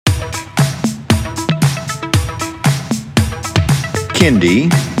Kindy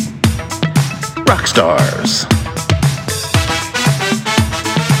Rockstars.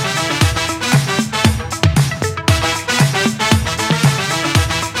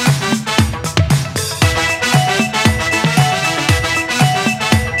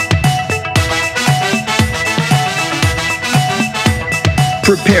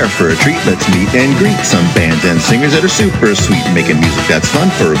 Prepare for a treat, let's meet and greet some bands and singers that are super sweet, making music that's fun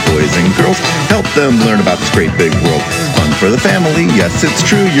for boys and girls. Help them learn about this great big world. Fun for the family, yes it's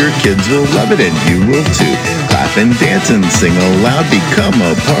true, your kids will love it and you will too. Clap and dance and sing aloud, become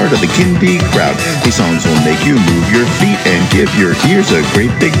a part of the Kindy crowd. These songs will make you move your feet and give your ears a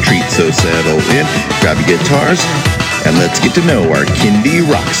great big treat. So settle in, grab your guitars, and let's get to know our Kindy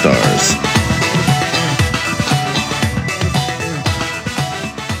Rockstars.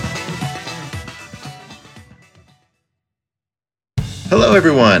 Hello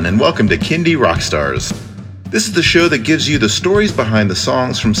everyone, and welcome to Kindy Rockstars. This is the show that gives you the stories behind the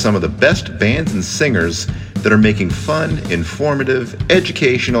songs from some of the best bands and singers that are making fun, informative,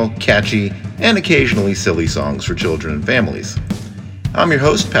 educational, catchy, and occasionally silly songs for children and families. I'm your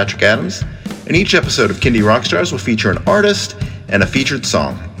host, Patrick Adams, and each episode of Kindy Rockstars will feature an artist and a featured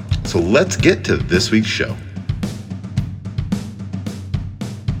song. So let's get to this week's show.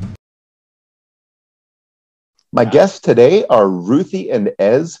 My guests today are Ruthie and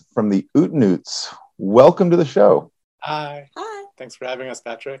Ez from the Oot Noots. Welcome to the show. Hi. Hi. Thanks for having us,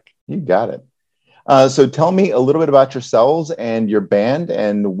 Patrick. You got it. So tell me a little bit about yourselves and your band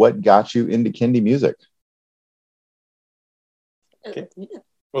and what got you into Kindy music. Okay.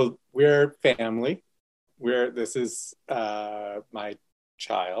 Well, we're family. This is my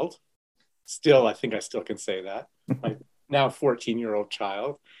child. Still, I think I still can say that. My now 14-year-old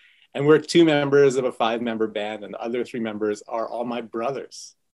child. And we're 2 members of a 5-member band, and the other 3 members are all my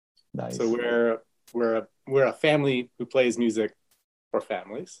brothers. Nice. So we're a family who plays music for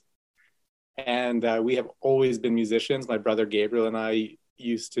families, and we have always been musicians. My brother Gabriel and I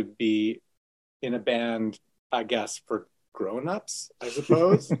used to be in a band, I guess, for grown-ups, I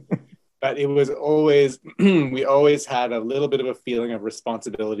suppose. But it was always we always had a little bit of a feeling of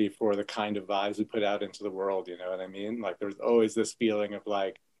responsibility for the kind of vibes we put out into the world. You know what I mean? Like there was always this feeling of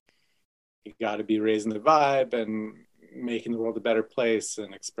like, you got to be raising the vibe and making the world a better place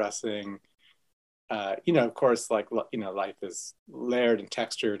and expressing, of course, like, life is layered and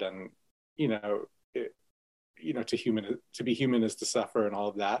textured and, to be human is to suffer and all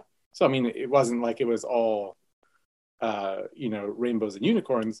of that. So, I mean, it wasn't like it was all, rainbows and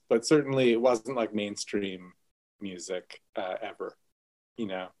unicorns, but certainly it wasn't like mainstream music ever,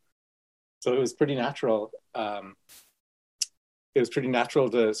 So it was pretty natural. It was pretty natural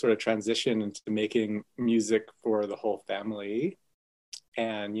to sort of transition into making music for the whole family.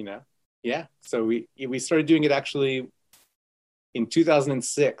 And, so we started doing it actually in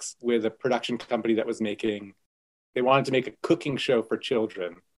 2006 with a production company that was they wanted to make a cooking show for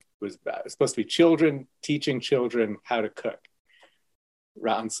children. It was supposed to be children teaching children how to cook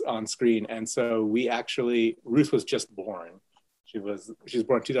on screen. And so Ruth was just born. She was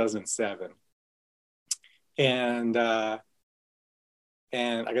born in 2007. And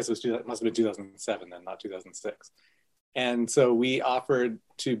I guess it must have been 2007 then, not 2006. And so we offered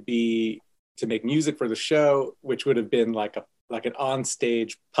to make music for the show, which would have been like an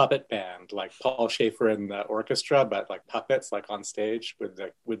onstage puppet band, like Paul Schaefer and the orchestra, but like puppets, like on stage with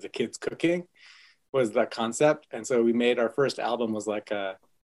the kids cooking, was the concept. And so we made our first album was like that's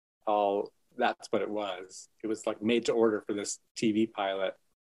what it was. It was like made to order for this TV pilot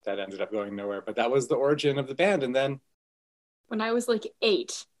that ended up going nowhere. But that was the origin of the band. And then when I was like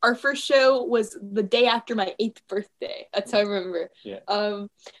 8, our first show was the day after my 8th birthday. That's how I remember. Yeah.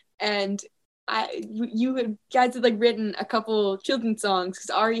 And you guys had like written a couple children's songs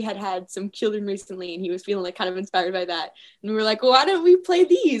because Ari had some children recently, and he was feeling like kind of inspired by that. And we were like, well, why don't we play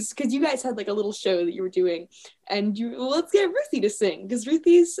these? Because you guys had like a little show that you were doing, and let's get Ruthie to sing because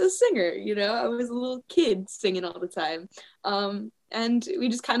Ruthie's a singer. I was a little kid singing all the time, and we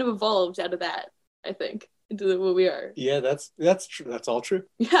just kind of evolved out of that, I think, into what we are. Yeah, that's true. That's all true.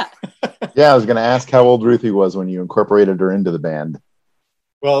 Yeah. Yeah, I was going to ask how old Ruthie was when you incorporated her into the band.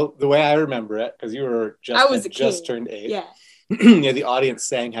 Well, the way I remember it, because you were just turned 8. Yeah. Yeah, the audience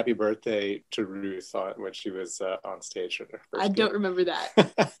sang "Happy Birthday" to Ruth when she was on stage for her first. I don't remember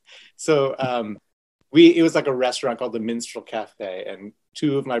that. So it was like a restaurant called the Minstrel Cafe, and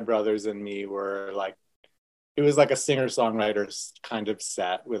 2 of my brothers and me were like, it was like a singer-songwriter kind of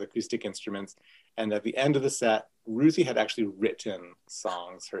set with acoustic instruments. And at the end of the set, Ruthie had actually written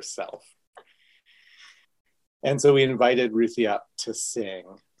songs herself. And so we invited Ruthie up to sing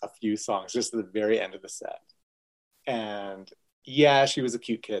a few songs just at the very end of the set. And Yeah, she was a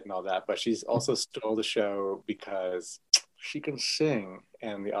cute kid and all that, but she's also stole the show because she can sing.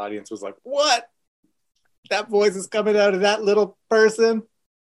 And the audience was like, what? That voice is coming out of that little person.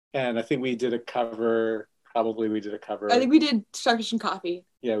 And I think we did a cover. Probably we did a cover. I think we did Starfish and Coffee.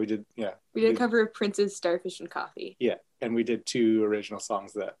 Yeah, we did. Yeah. We did a cover of Prince's Starfish and Coffee. Yeah. And we did 2 original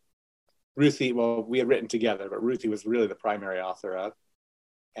songs that Ruthie, well, we had written together, but Ruthie was really the primary author of.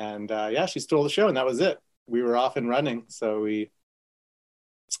 And yeah, she stole the show, and that was it. We were off and running. So we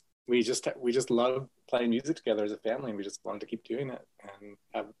just love playing music together as a family, and we just wanted to keep doing it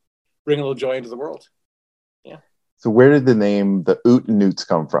and bring a little joy into the world. Yeah. So where did the name the Oot and Newts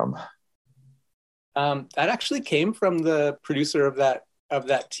come from? That actually came from the producer of that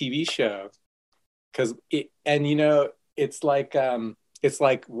TV show, because it's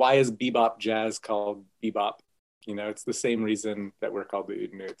like why is bebop jazz called bebop? It's the same reason that we're called the Oot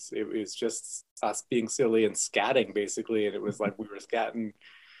and Newts. It was just us being silly and scatting, basically, and it was like we were scatting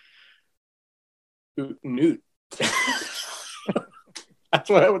Oot and Newt.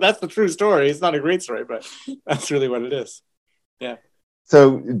 That's the true story. It's not a great story, but that's really what it is. Yeah.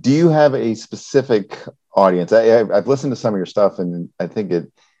 So do you have a specific audience? I've listened to some of your stuff, and I think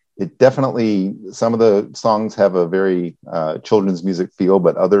it definitely, some of the songs have a very children's music feel,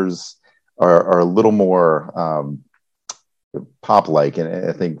 but others are a little more pop-like, and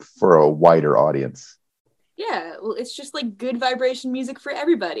I think for a wider audience. Yeah, well, it's just like good vibration music for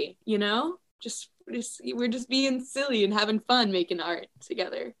everybody, we're just being silly and having fun making art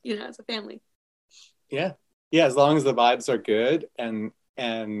together, as a family. Yeah, as long as the vibes are good, and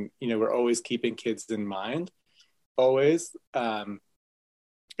we're always keeping kids in mind, always. And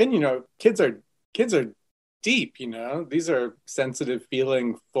kids are deep. These are sensitive,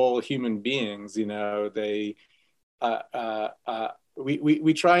 feeling, full human beings. They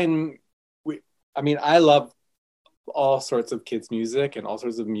we try and I love all sorts of kids' music and all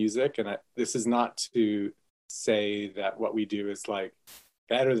sorts of music, and this is not to say that what we do is like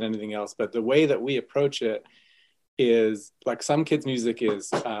better than anything else, but the way that we approach it is like some kids' music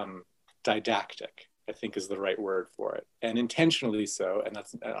is didactic, I think is the right word for it, and intentionally so. And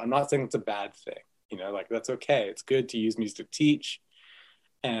I'm not saying it's a bad thing, that's okay. It's good to use music to teach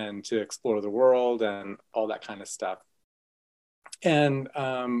and to explore the world and all that kind of stuff. And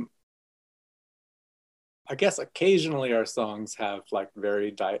I guess occasionally our songs have like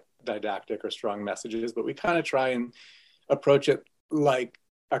very didactic or strong messages, but we kind of try and approach it like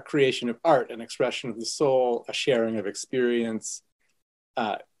a creation of art, an expression of the soul, a sharing of experience,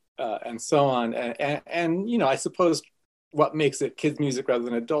 and so on. And I suppose what makes it kids' music rather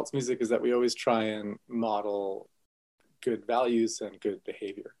than adults' music is that we always try and model good values and good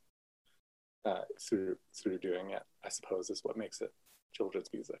behavior through doing it, I suppose, is what makes it children's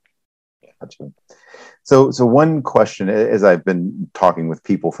music. Yeah. Gotcha. So one question, as I've been talking with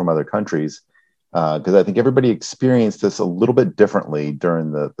people from other countries, because I think everybody experienced this a little bit differently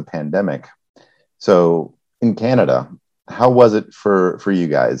during the pandemic. So in Canada, how was it for you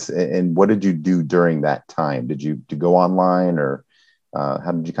guys? And what did you do during that time? Did you go online, or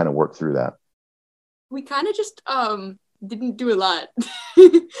how did you kind of work through that? We kind of just didn't do a lot.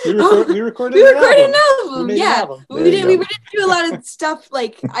 We recorded an album. Yeah, we didn't do a lot of stuff. We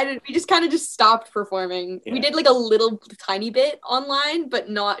just kind of just stopped performing. Yeah. We did like a little tiny bit online, but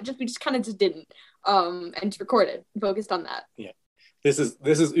we just kind of just didn't. And just recorded, focused on that. Yeah, this is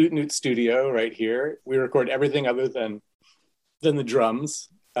Oot and Newt Studio right here. We record everything other than the drums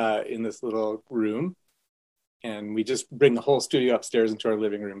in this little room, and we just bring the whole studio upstairs into our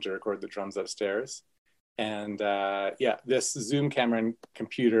living room to record the drums upstairs. And this Zoom camera and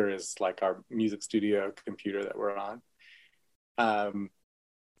computer is like our music studio computer that we're on. And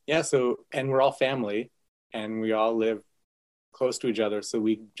we're all family, and we all live close to each other, so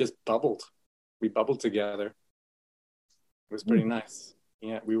we just bubbled. We bubbled together. It was pretty nice.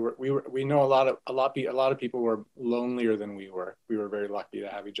 Yeah, we know a lot of people were lonelier than we were. We were very lucky to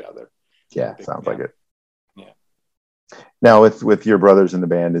have each other. Yeah, sounds like it. Yeah. Now, with your brothers in the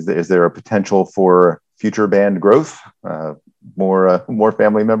band, is there a potential for future band growth? More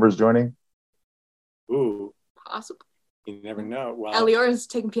family members joining? Ooh, possibly. You never know. Well, Eliora's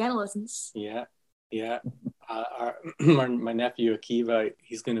taking piano lessons. Yeah. My nephew Akiva,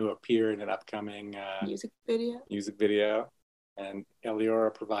 he's going to appear in an upcoming music video, and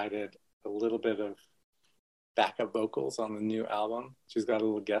Eliora provided a little bit of backup vocals on the new album. She's got a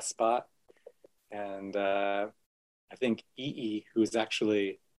little guest spot, and I think who's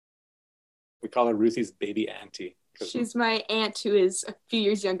actually, we call her Ruthie's baby auntie. She's my aunt who is a few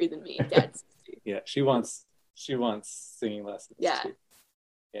years younger than me. Dad's yeah, she wants singing lessons. Yeah. Too.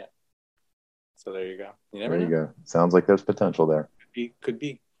 Yeah. So there you go. You There never you know. go. Sounds like there's potential there. Could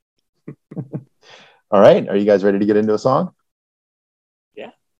be. All right. Are you guys ready to get into a song? Yeah.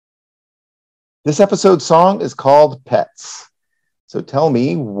 This episode's song is called Pets. So tell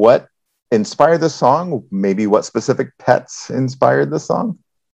me what inspired this song, maybe what specific pets inspired this song?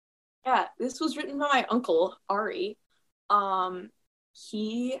 Yeah, this was written by my uncle, Ari.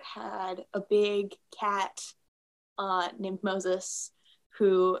 He had a big cat named Moses,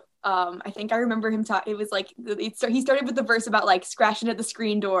 who I think I remember him talking. It was like he started with the verse about like scratching at the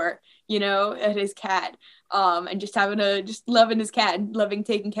screen door, at his cat, and just loving his cat and loving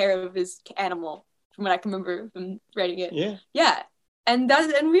taking care of his animal. From what I can remember from writing it. Yeah, and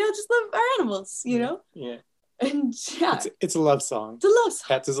we all just love our animals, Yeah. And yeah, it's a love song. It's a love song.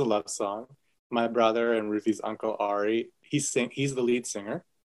 Pets is a love song. My brother and Ruthie's uncle Ari, he's the lead singer,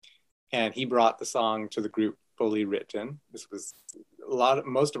 and he brought the song to the group fully written. This was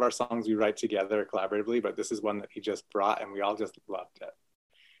most of our songs we write together collaboratively, but this is one that he just brought, and we all just loved it,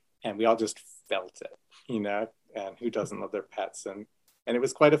 and we all just felt it, And who doesn't love their pets? And it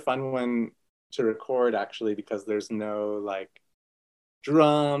was quite a fun one to record, actually, because there's no like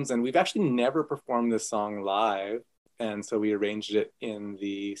drums, and we've actually never performed this song live, and so we arranged it in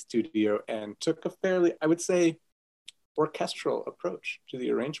the studio and took a fairly, I would say, orchestral approach to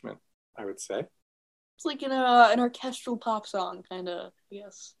the arrangement. I would say it's like an orchestral pop song, kind of.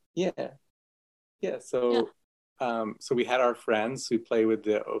 Yes. Yeah. So we had our friends who play with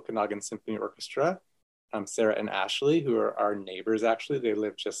the Okanagan Symphony Orchestra, Sarah and Ashley, who are our neighbors. Actually, they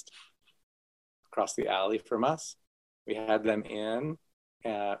live just across the alley from us. We had them in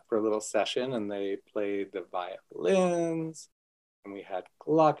for a little session, and they played the violins, and we had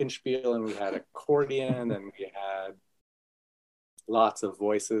glockenspiel, and we had accordion, and we had lots of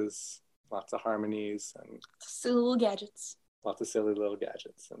voices, lots of harmonies, and silly little gadgets. Lots of silly little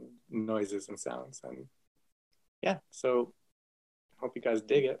gadgets and noises and sounds. And yeah, so I hope you guys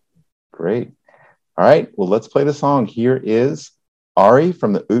dig it. Great. All right, well, let's play the song. Here is Ari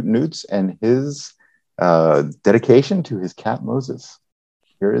from the Oot Noots and his dedication to his cat Moses.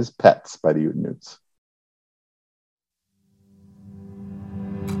 Here is Pets by the Oot Noots.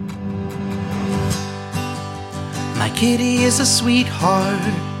 My kitty is a sweetheart.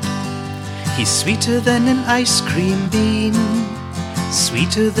 He's sweeter than an ice cream bean,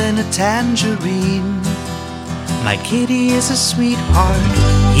 sweeter than a tangerine. My kitty is a sweetheart.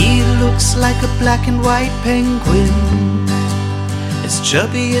 He looks like a black and white penguin, as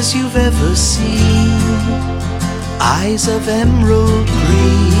chubby as you've ever seen, eyes of emerald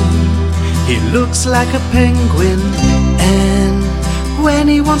green. He looks like a penguin, and when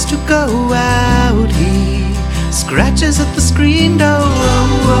he wants to go out, he scratches at the screen door.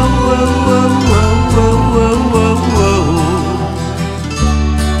 Whoa, whoa, whoa, whoa, whoa, whoa, whoa, whoa.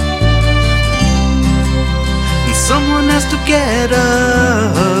 And someone has to get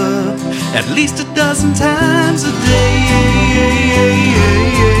up at least a dozen times a day.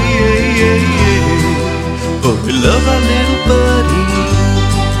 But we love our little buddy.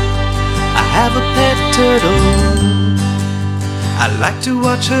 I have a pet turtle. I like to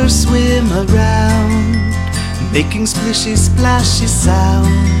watch her swim around, making splishy splashy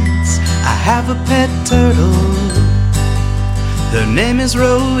sounds. I have a pet turtle. Her name is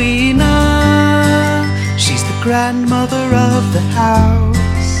Rowena. She's the grandmother of the house.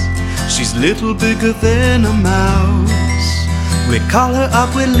 She's little bigger than a mouse. We call her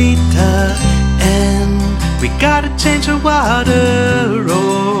Abuelita, and we gotta change her water,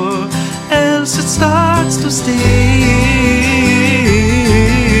 or else it starts to stink.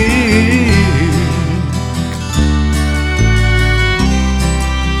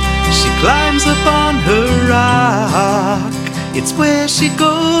 Climbs up on her rock. It's where she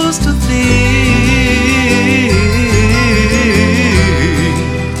goes to think.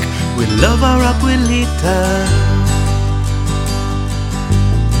 We love our Abuelita.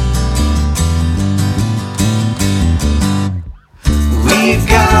 We've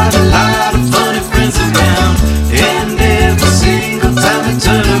got a lot of funny friends around, and every single time we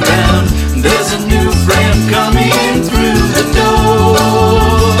turn around, there's a new friend coming through the door.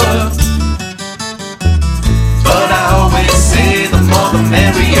 The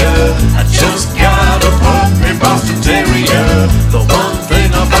merrier. I just got a puppy Boston Terrier. The one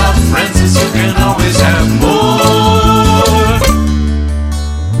thing about friends is you can always have more.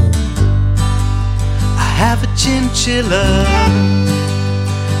 I have a chinchilla.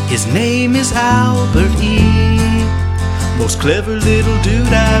 His name is Albert E. Most clever little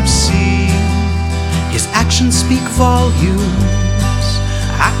dude I've seen. His actions speak volumes.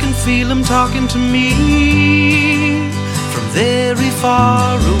 I can feel him talking to me from very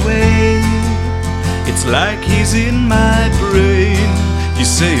far away. It's like he's in my brain. He's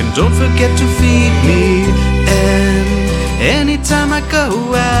saying, don't forget to feed me. And anytime I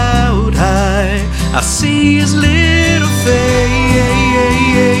go out high, I see his little face.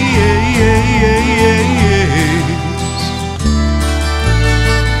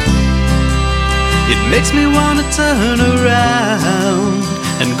 It makes me want to turn around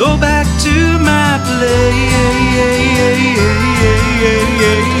and go back to my place,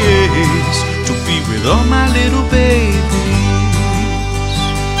 to be with all my little babies.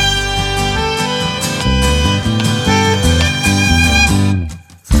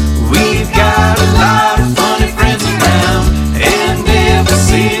 We've got a lot of funny friends around, and every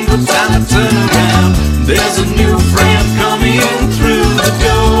single time I turn around, there's a new friend coming through the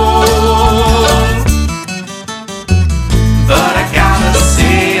door. But I gotta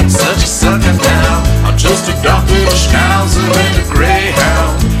say I'm such a sucker now. I just adopted a schnauzer and a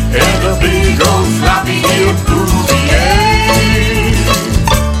greyhound and a big old floppy-eared bouvier.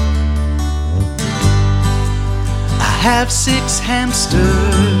 I have 6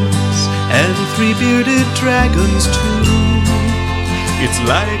 hamsters and 3 bearded dragons too. It's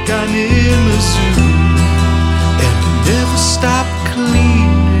like I'm in a zoo and never stop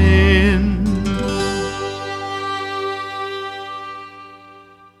cleaning.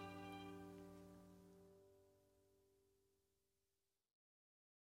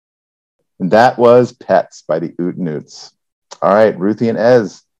 And that was Pets by the Oot Newts. All right, Ruthie and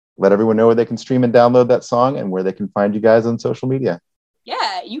Ez, let everyone know where they can stream and download that song and where they can find you guys on social media.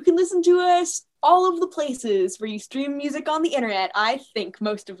 Yeah, you can listen to us all of the places where you stream music on the internet. I think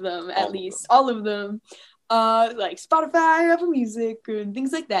most of them, at least. All of them. Like Spotify, Apple Music, and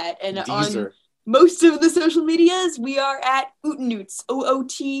things like that. And Deezer. on most of the social medias, we are at Oots.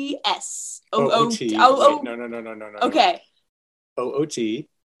 OOTS. OOT. No. Okay. OOT.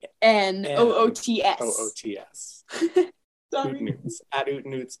 And OOTS. OOTS. Sorry. Ootnoots. At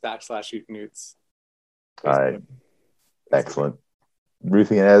Ootnoots /Ootnoots. All right. Excellent.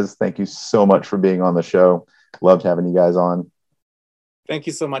 Ruthie and Ez, thank you so much for being on the show. Loved having you guys on. Thank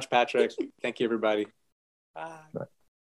you so much, Patrick. Thank you, everybody. Bye. Bye.